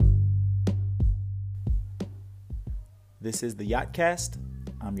This is the Yachtcast.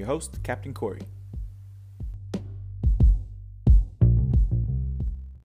 I'm your host, Captain Corey.